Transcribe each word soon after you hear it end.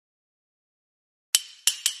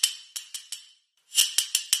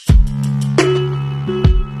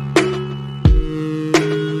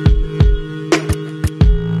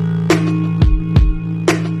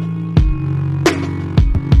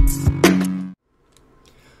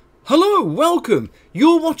Hello, welcome.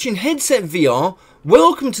 You're watching Headset VR.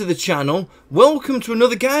 Welcome to the channel. Welcome to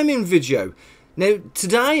another gaming video. Now,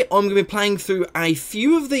 today I'm going to be playing through a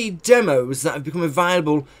few of the demos that have become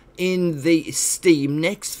available in the Steam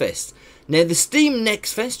Next Fest. Now, the Steam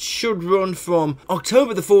Next Fest should run from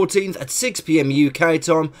October the 14th at 6 PM UK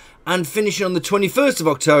time and finishing on the 21st of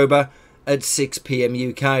October at 6 PM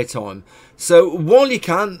UK time. So, while you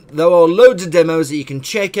can, there are loads of demos that you can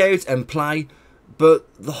check out and play. But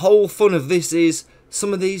the whole fun of this is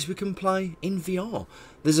some of these we can play in VR.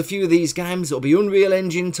 There's a few of these games that will be Unreal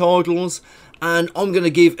Engine titles, and I'm going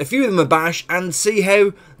to give a few of them a bash and see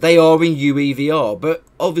how they are in UEVR. But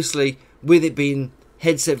obviously, with it being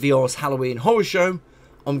Headset VR's Halloween Horror Show,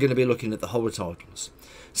 I'm going to be looking at the horror titles.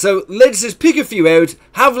 So let's just pick a few out,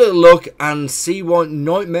 have a little look, and see what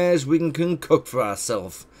nightmares we can concoct for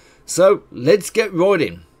ourselves. So let's get right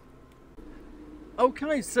in.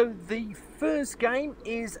 Okay, so the first game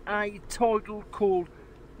is a title called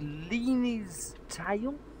Leanie's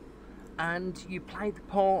Tale, and you play the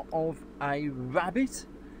part of a rabbit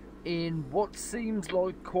in what seems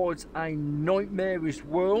like quite a nightmarish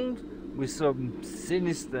world with some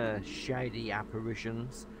sinister, shady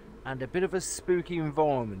apparitions and a bit of a spooky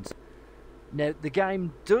environment. Now, the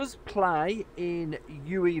game does play in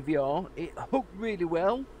UEVR. It hooked really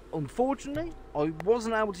well. Unfortunately, I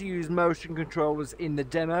wasn't able to use motion controllers in the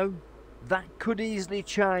demo. That could easily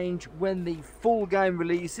change when the full game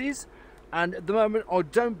releases, and at the moment I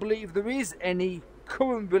don't believe there is any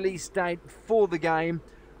current release date for the game.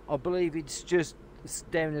 I believe it's just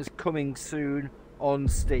down as coming soon on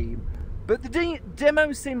Steam. But the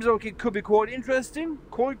demo seems like it could be quite interesting,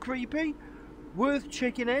 quite creepy, worth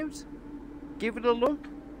checking out. Give it a look,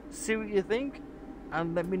 see what you think,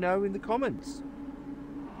 and let me know in the comments.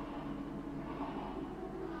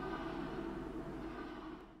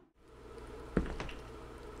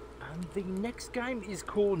 The next game is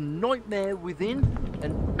called Nightmare Within,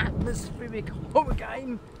 an atmospheric horror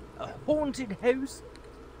game, a haunted house,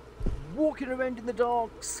 walking around in the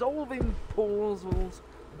dark, solving puzzles,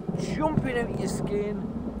 jumping out your skin,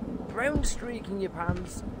 brown streak in your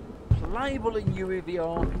pants, playable in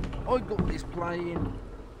UEVR. I got this playing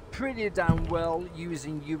pretty damn well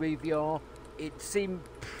using UEVR. It seemed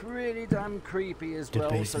pretty damn creepy as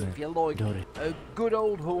well, so if you like a good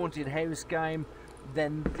old haunted house game,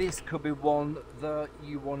 then this could be one that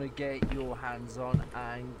you want to get your hands on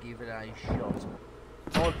and give it a shot.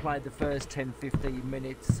 I played the first 10-15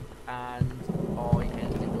 minutes and I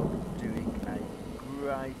ended up doing a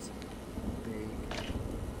great big...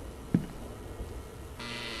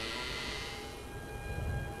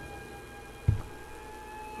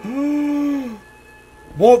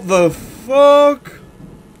 What the fuck?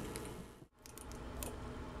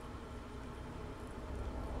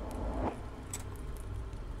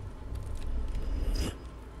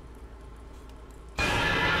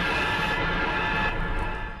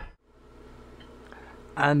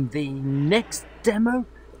 And the next demo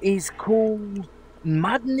is called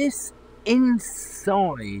Madness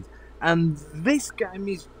Inside, and this game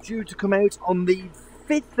is due to come out on the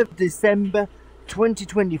 5th of December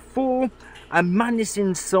 2024, and Madness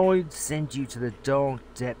Inside sends you to the dark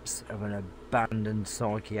depths of an abandoned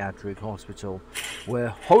psychiatric hospital where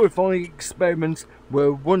horrifying experiments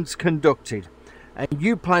were once conducted, and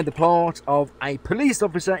you play the part of a police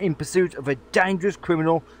officer in pursuit of a dangerous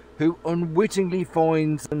criminal who unwittingly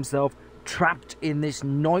finds himself trapped in this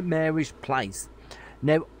nightmarish place.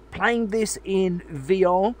 Now, playing this in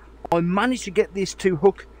VR, I managed to get this to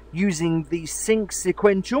hook using the sync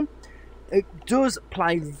sequential. It does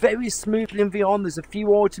play very smoothly in VR. There's a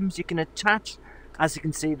few items you can attach. As you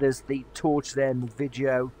can see, there's the torch there in the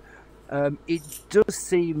video. It does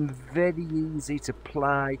seem very easy to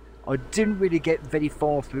play. I didn't really get very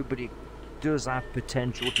far through, but it does have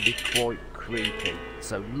potential to be quite creepy,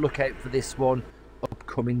 so look out for this one,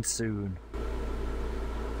 upcoming soon.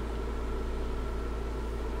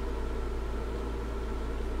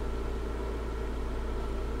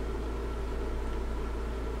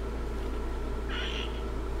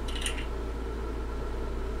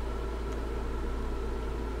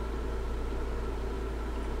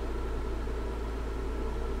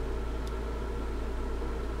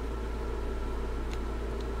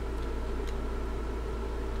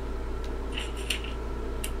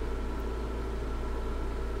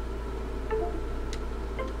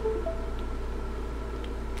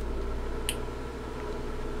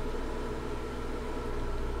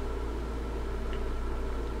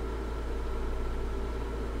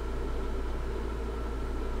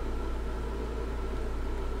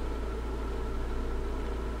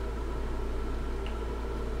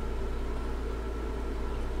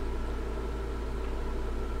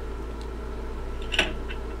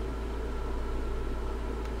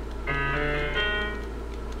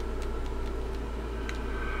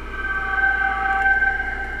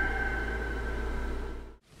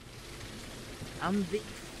 And the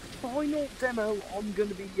final demo I'm going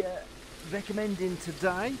to be recommending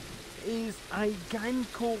today is a game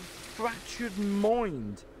called Fractured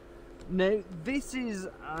Mind. Now, this is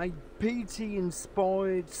a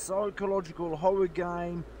PT-inspired psychological horror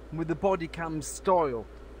game with a body cam style.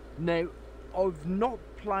 Now, I've not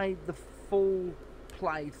played the full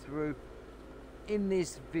playthrough in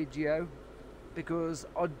this video because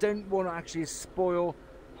I don't want to actually spoil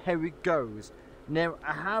how it goes. Now,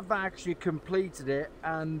 I have actually completed it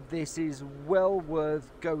and this is well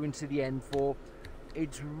worth going to the end for.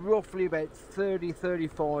 It's roughly about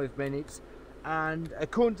 30-35 minutes, and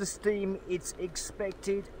according to Steam it's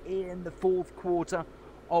expected in the fourth quarter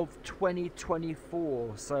of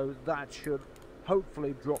 2024, so that should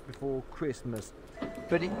hopefully drop before Christmas.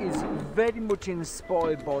 But it is very much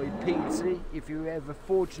inspired by PT. If you're ever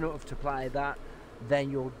fortunate enough to play that, then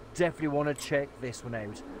you'll definitely want to check this one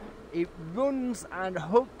out. It runs and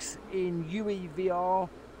hooks in UEVR.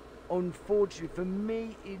 Unfortunately for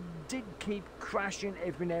me, it did keep crashing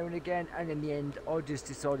every now and again, and in the end I just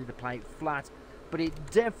decided to play it flat. But it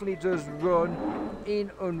definitely does run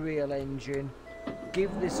in Unreal Engine. Give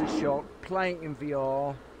this a shot, play it in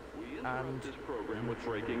VR. And this program with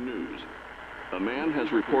breaking news. A man has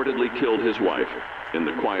reportedly killed his wife in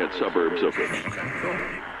the quiet suburbs of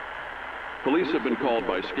Police have been called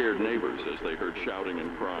by scared neighbors as they heard shouting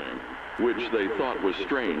and crying, which they thought was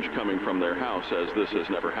strange coming from their house, as this has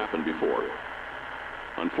never happened before.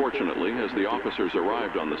 Unfortunately, as the officers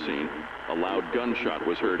arrived on the scene, a loud gunshot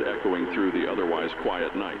was heard echoing through the otherwise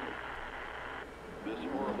quiet night. This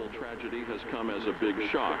horrible tragedy has come as a big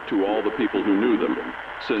shock to all the people who knew them,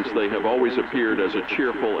 since they have always appeared as a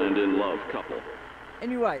cheerful and in-love couple.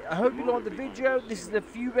 Anyway, I hope you liked the video. This is a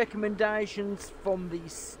few recommendations from the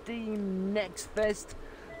Steam Next Fest,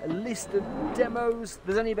 a list of demos.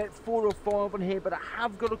 There's only about 4 or 5 on here, but I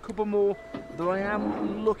have got a couple more that I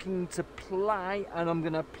am looking to play, and I'm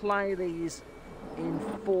going to play these in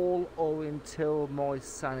full or until my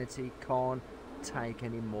sanity can't take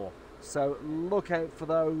any more. So look out for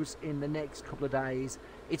those in the next couple of days.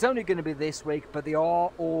 It's only going to be this week, but they are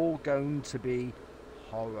all going to be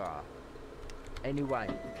horror. Anyway,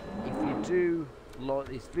 if you do like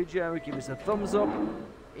this video, give us a thumbs up.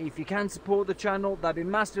 If you can support the channel, that'd be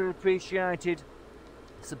massively appreciated.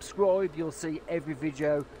 Subscribe, you'll see every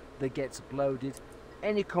video that gets uploaded.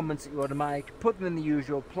 Any comments that you want to make, put them in the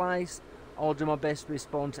usual place. I'll do my best to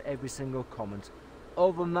respond to every single comment.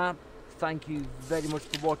 Other than that, thank you very much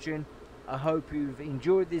for watching. I hope you've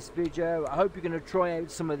enjoyed this video. I hope you're going to try out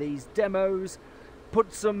some of these demos.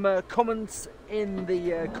 Put some comments in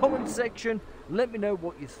the comment section. Let me know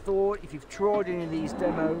what you thought, if you've tried any of these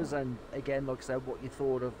demos, and again, like I said, what you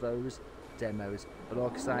thought of those demos. But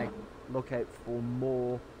like I say, look out for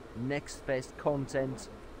more Next Fest content,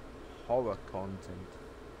 horror content,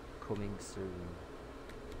 coming soon.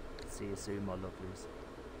 See you soon, my lovelies.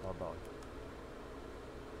 Bye bye.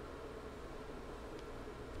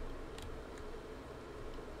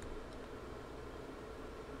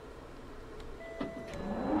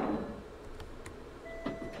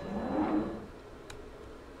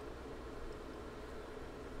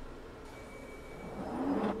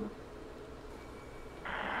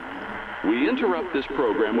 We interrupt this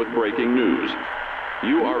program with breaking news.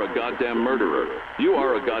 You are a goddamn murderer. You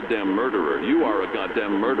are a goddamn murderer. You are a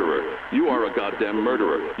goddamn murderer. You are a goddamn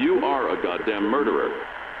murderer. You are a goddamn murderer.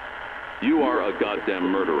 You are a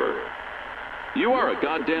goddamn murderer. You are a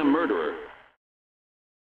goddamn murderer.